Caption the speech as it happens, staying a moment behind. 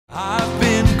I've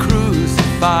been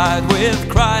crucified with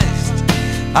Christ.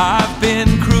 I've been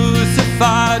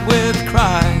crucified with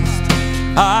Christ.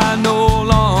 I no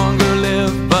longer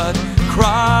live, but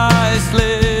Christ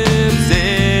lives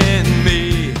in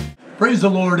me. Praise the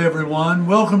Lord, everyone.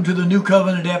 Welcome to the New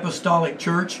Covenant Apostolic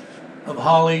Church of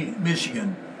Holly,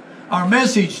 Michigan. Our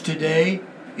message today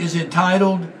is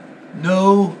entitled,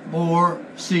 No More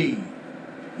Sea.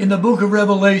 In the book of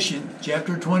Revelation,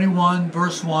 chapter 21,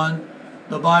 verse 1,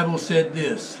 the Bible said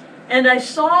this, And I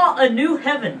saw a new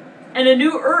heaven and a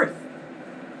new earth.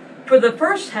 For the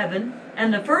first heaven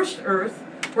and the first earth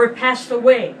were passed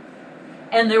away,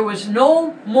 and there was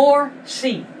no more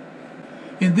sea.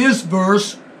 In this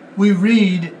verse, we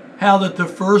read how that the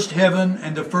first heaven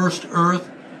and the first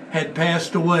earth had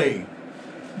passed away.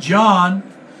 John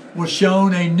was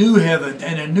shown a new heaven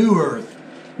and a new earth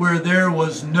where there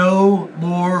was no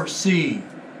more sea.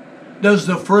 Does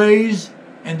the phrase,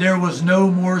 and there was no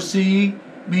more sea,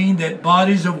 mean that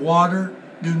bodies of water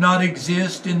do not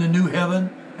exist in the new heaven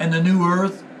and the new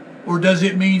earth? Or does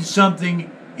it mean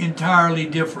something entirely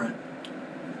different?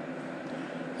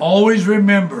 Always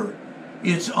remember,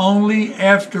 it's only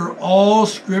after all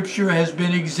Scripture has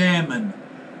been examined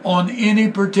on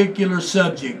any particular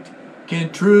subject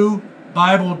can true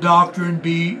Bible doctrine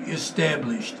be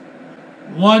established.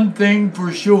 One thing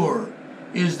for sure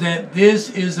is that this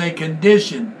is a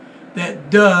condition that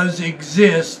does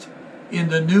exist in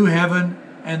the new heaven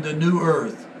and the new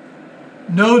earth.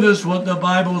 Notice what the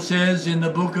Bible says in the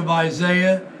book of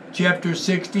Isaiah, chapter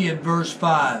 60 and verse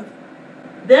 5.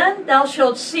 Then thou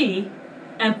shalt see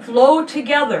and flow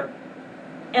together,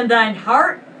 and thine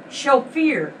heart shall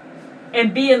fear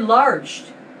and be enlarged,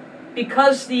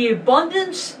 because the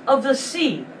abundance of the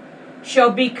sea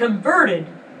shall be converted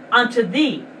unto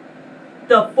thee.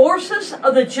 The forces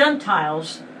of the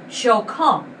Gentiles shall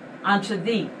come unto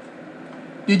thee.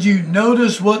 Did you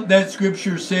notice what that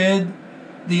scripture said?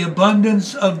 The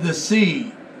abundance of the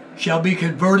sea shall be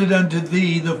converted unto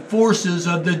thee. The forces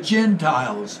of the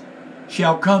Gentiles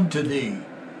shall come to thee.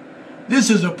 This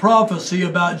is a prophecy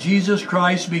about Jesus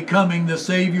Christ becoming the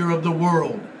Savior of the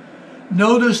world.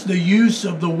 Notice the use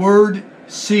of the word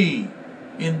sea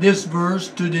in this verse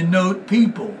to denote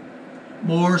people.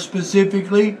 More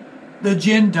specifically, the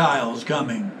Gentiles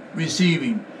coming,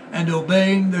 receiving, and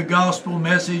obeying the gospel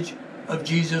message of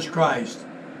Jesus Christ.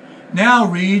 Now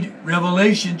read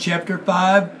Revelation chapter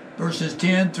 5, verses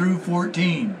 10 through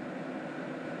 14.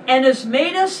 And has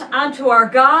made us unto our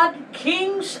God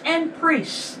kings and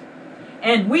priests,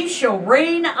 and we shall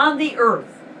reign on the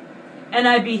earth. And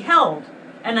I beheld,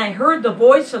 and I heard the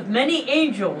voice of many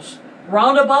angels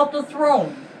round about the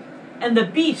throne, and the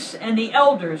beasts and the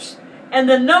elders, and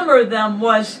the number of them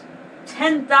was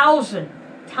 10,000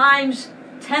 times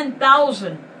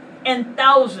 10,000 and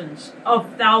thousands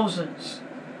of thousands,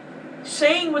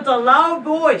 saying with a loud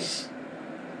voice,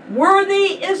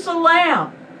 Worthy is the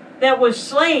Lamb that was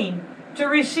slain to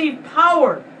receive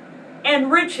power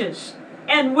and riches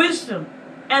and wisdom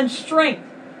and strength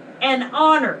and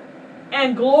honor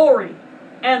and glory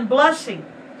and blessing.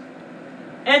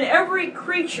 And every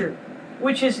creature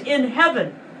which is in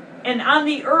heaven and on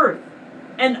the earth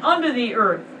and under the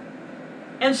earth,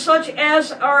 and such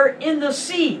as are in the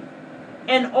sea,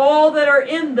 and all that are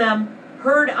in them,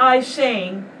 heard I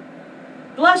saying,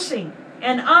 Blessing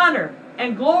and honor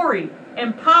and glory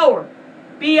and power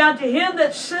be unto him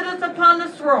that sitteth upon the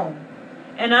throne,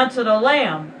 and unto the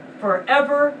Lamb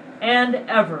forever and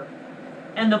ever.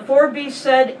 And the four beasts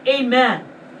said, Amen.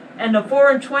 And the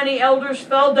 24 elders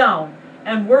fell down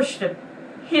and worshipped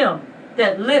him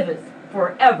that liveth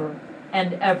forever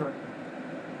and ever.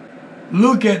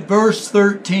 Look at verse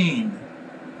 13.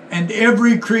 And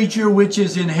every creature which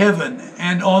is in heaven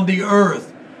and on the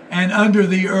earth and under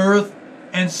the earth,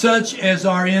 and such as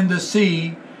are in the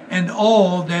sea, and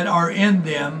all that are in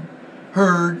them,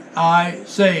 heard I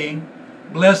saying,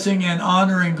 Blessing and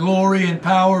honor and glory and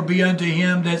power be unto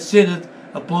him that sitteth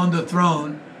upon the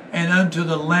throne, and unto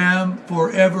the Lamb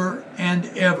forever and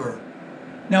ever.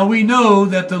 Now we know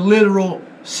that the literal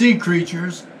sea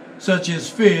creatures, such as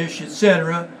fish,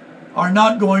 etc., are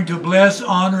not going to bless,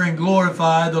 honor, and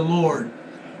glorify the Lord.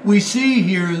 We see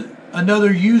here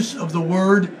another use of the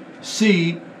word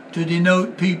sea to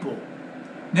denote people.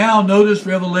 Now notice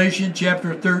Revelation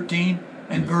chapter 13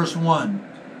 and verse 1.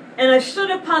 And I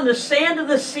stood upon the sand of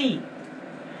the sea,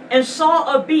 and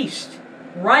saw a beast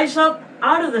rise up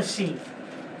out of the sea,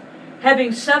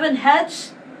 having 7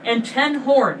 heads and 10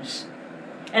 horns,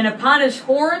 and upon his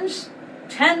horns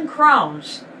 10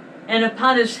 crowns, and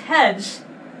upon his heads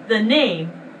the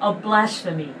name of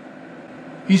blasphemy.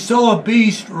 He saw a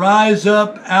beast rise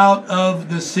up out of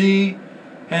the sea,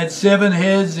 had 7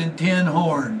 heads and 10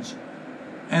 horns,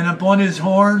 and upon his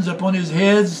horns, upon his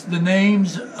heads, the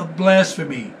names of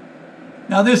blasphemy.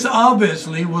 Now this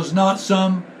obviously was not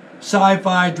some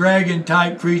sci-fi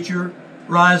dragon-type creature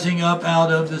rising up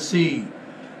out of the sea.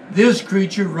 This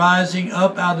creature rising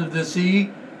up out of the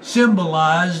sea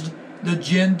symbolized the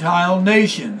Gentile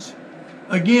nations.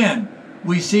 Again,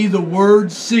 we see the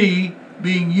word sea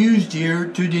being used here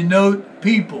to denote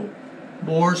people,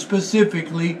 more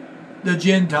specifically the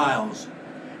Gentiles.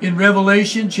 In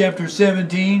Revelation chapter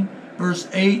 17, verse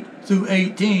 8 through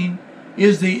 18,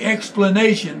 is the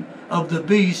explanation of the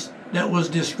beast that was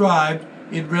described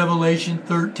in Revelation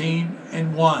 13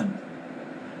 and 1.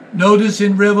 Notice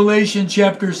in Revelation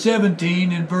chapter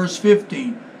 17 and verse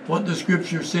 15 what the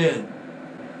scripture said.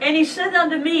 And he said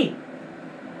unto me,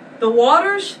 The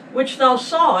waters which thou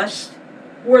sawest,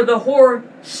 where the whore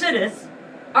sitteth,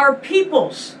 are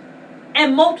peoples,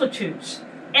 and multitudes,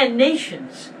 and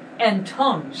nations, and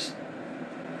tongues.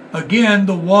 Again,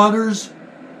 the waters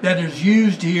that is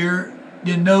used here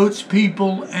denotes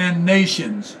people and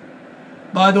nations.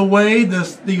 By the way,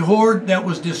 the horde that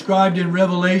was described in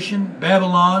Revelation,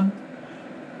 Babylon,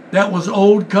 that was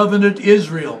Old Covenant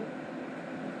Israel,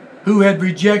 who had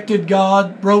rejected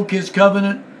God, broke his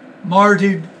covenant,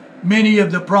 martyred many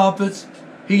of the prophets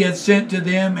he had sent to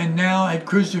them, and now had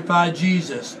crucified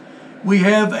Jesus. We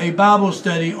have a Bible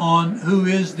study on who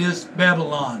is this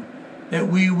Babylon that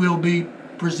we will be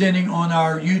presenting on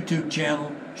our YouTube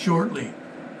channel shortly.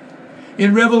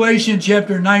 In Revelation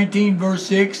chapter 19, verse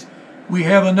 6, we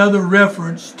have another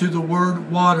reference to the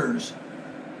word waters.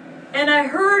 And I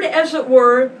heard, as it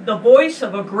were, the voice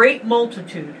of a great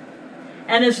multitude,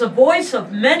 and as the voice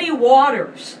of many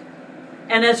waters,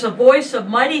 and as the voice of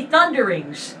mighty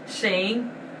thunderings,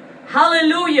 saying,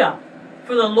 Hallelujah!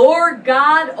 For the Lord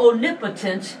God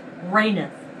omnipotent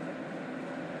reigneth.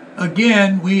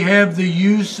 Again, we have the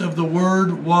use of the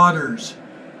word waters,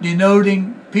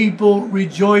 denoting people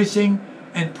rejoicing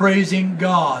and praising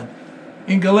God.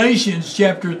 In Galatians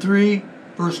chapter 3,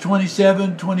 verse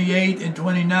 27, 28, and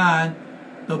 29,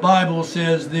 the Bible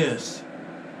says this.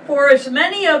 For as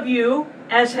many of you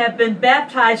as have been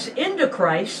baptized into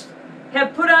Christ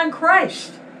have put on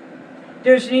Christ.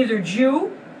 There's neither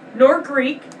Jew nor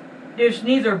Greek, there's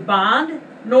neither bond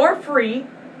nor free,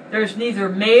 there's neither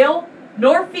male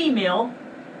nor female,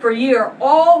 for ye are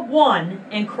all one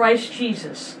in Christ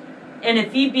Jesus. And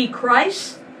if ye be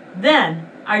Christ, then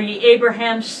are ye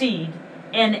Abraham's seed,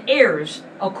 and heirs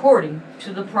according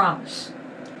to the promise.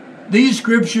 These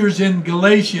scriptures in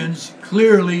Galatians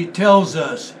clearly tells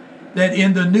us that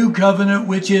in the new covenant,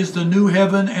 which is the new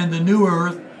heaven and the new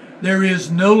earth, there is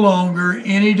no longer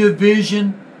any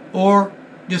division or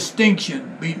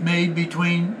distinction made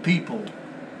between people.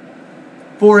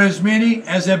 For as many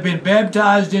as have been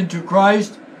baptized into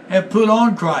Christ have put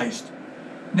on Christ.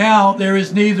 Now there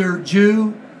is neither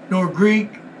Jew nor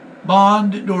Greek,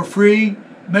 bond nor free,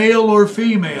 male or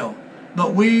female,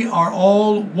 but we are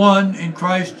all one in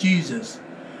Christ Jesus.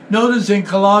 Notice in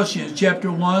Colossians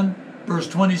chapter 1, verse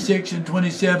 26 and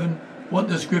 27, what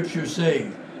the scriptures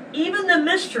say. Even the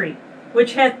mystery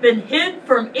which hath been hid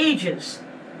from ages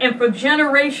and from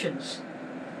generations,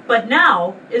 but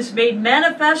now is made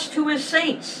manifest to his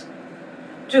saints,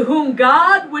 to whom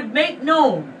God would make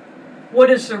known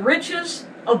what is the riches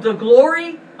of the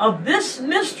glory of this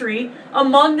mystery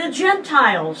among the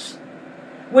Gentiles,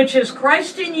 which is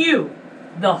Christ in you,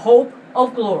 the hope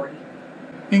of glory.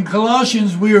 In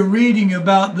Colossians, we are reading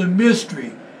about the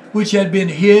mystery which had been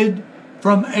hid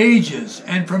from ages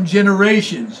and from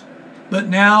generations, but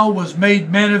now was made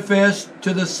manifest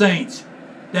to the saints.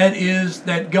 That is,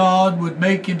 that God would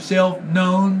make himself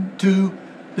known to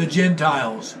the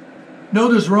Gentiles.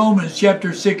 Notice Romans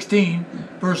chapter 16,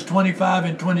 verse 25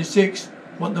 and 26,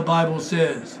 what the Bible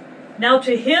says. Now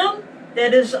to him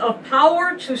that is of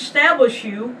power to establish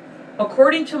you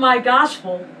according to my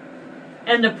gospel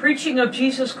and the preaching of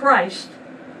Jesus Christ,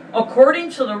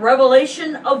 according to the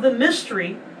revelation of the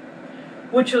mystery,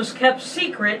 which was kept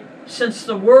secret since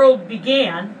the world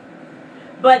began,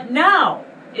 but now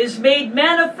is made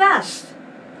manifest,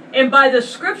 and by the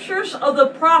scriptures of the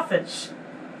prophets,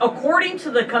 according to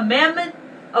the commandment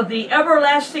of the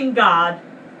everlasting God,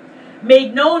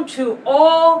 made known to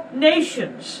all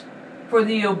nations for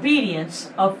the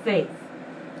obedience of faith.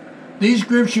 These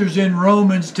scriptures in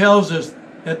Romans tells us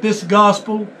that this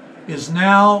gospel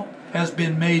has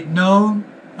been made known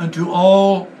unto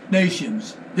all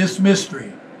nations, this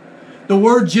mystery. The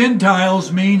word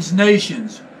Gentiles means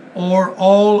nations, or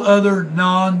all other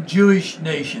non-Jewish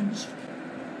nations.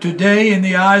 Today, in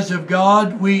the eyes of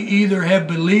God, we either have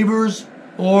believers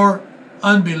or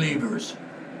unbelievers.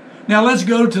 Now let's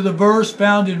go to the verse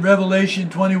found in Revelation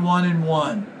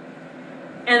 21:1.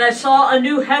 And I saw a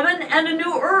new heaven and a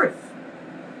new earth.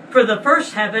 For the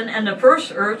first heaven and the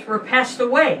first earth were passed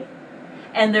away,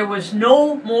 and there was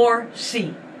no more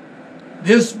sea.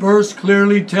 This verse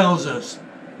clearly tells us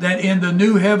that in the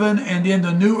new heaven and in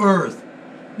the new earth,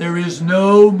 there is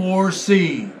no more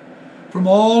sea. From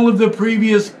all of the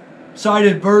previous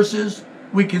cited verses,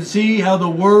 we can see how the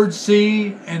word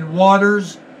sea and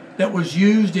waters that was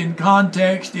used in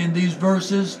context in these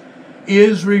verses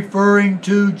is referring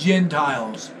to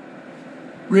Gentiles.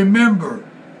 Remember,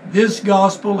 this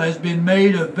gospel has been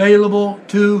made available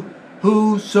to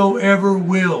whosoever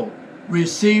will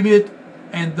receive it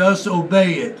and thus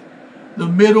obey it. The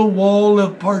middle wall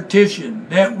of partition,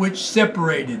 that which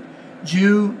separated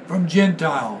Jew from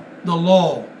Gentile, the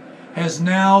law, has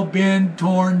now been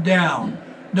torn down.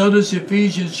 Notice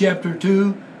Ephesians chapter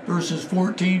 2, verses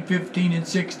 14, 15, and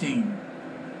 16.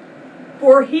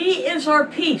 For he is our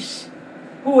peace,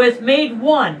 who hath made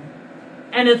one,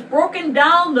 and hath broken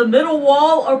down the middle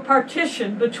wall of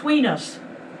partition between us,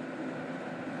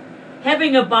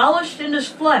 having abolished in his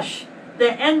flesh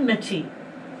the enmity,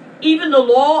 even the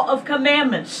law of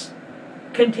commandments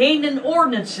contained in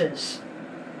ordinances,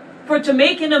 for to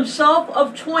make in himself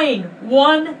of twain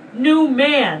one new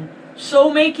man,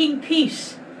 so making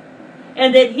peace,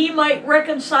 and that he might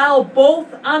reconcile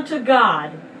both unto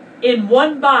God in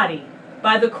one body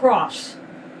by the cross,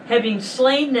 having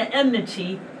slain the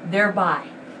enmity thereby.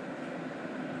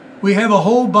 We have a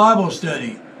whole Bible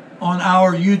study on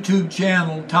our YouTube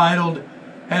channel titled,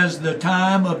 Has the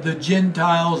Time of the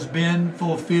Gentiles Been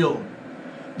Fulfilled?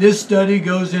 This study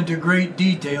goes into great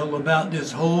detail about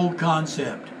this whole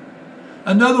concept.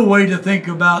 Another way to think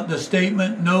about the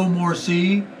statement, no more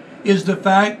sea, is the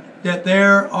fact that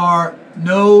there are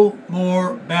no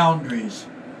more boundaries.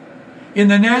 In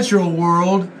the natural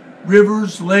world,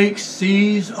 rivers, lakes,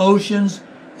 seas, oceans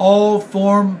all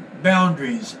form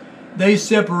boundaries. They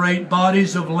separate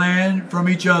bodies of land from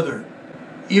each other.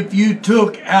 If you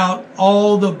took out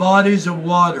all the bodies of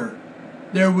water,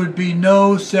 there would be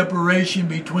no separation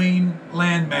between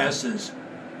land masses.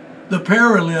 The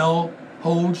parallel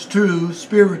holds true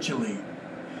spiritually.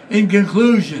 In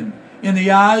conclusion, in the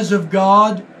eyes of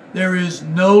God, there is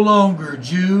no longer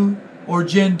Jew or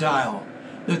Gentile.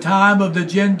 The time of the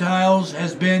Gentiles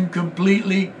has been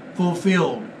completely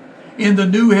fulfilled. In the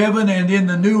new heaven and in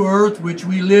the new earth which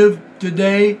we live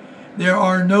today, there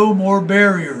are no more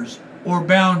barriers or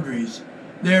boundaries.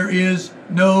 There is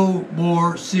no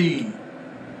more sea.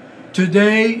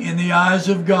 Today, in the eyes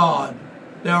of God,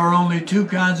 there are only two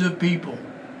kinds of people,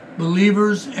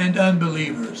 believers and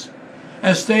unbelievers.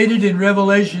 As stated in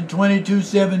Revelation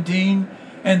 22:17,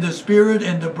 and the Spirit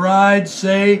and the bride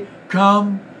say,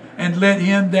 Come, and let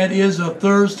him that is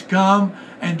athirst come,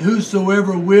 and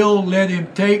whosoever will, let him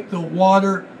take the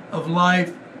water of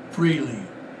life freely.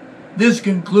 This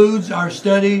concludes our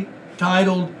study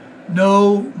titled,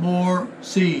 No More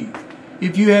Sea.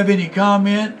 If you have any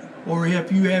comment or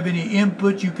if you have any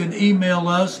input, you can email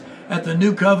us at the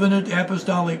New Covenant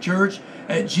Apostolic Church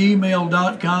at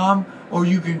gmail.com, or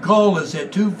you can call us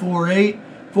at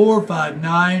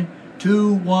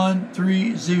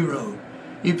 248-459-2130.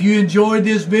 If you enjoyed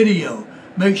this video,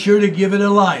 make sure to give it a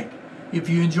like. If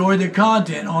you enjoy the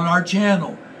content on our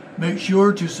channel, make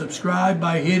sure to subscribe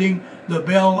by hitting the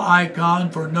bell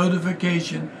icon for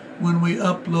notification when we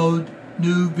upload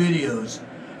new videos.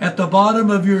 At the bottom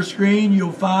of your screen,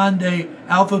 you'll find an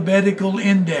alphabetical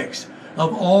index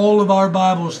of all of our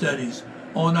Bible studies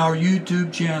on our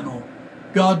YouTube channel.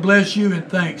 God bless you and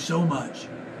thanks so much.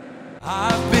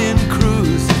 I've been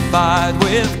crucified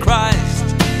with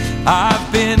Christ.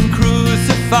 I've been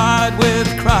crucified with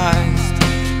Christ.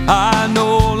 I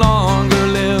know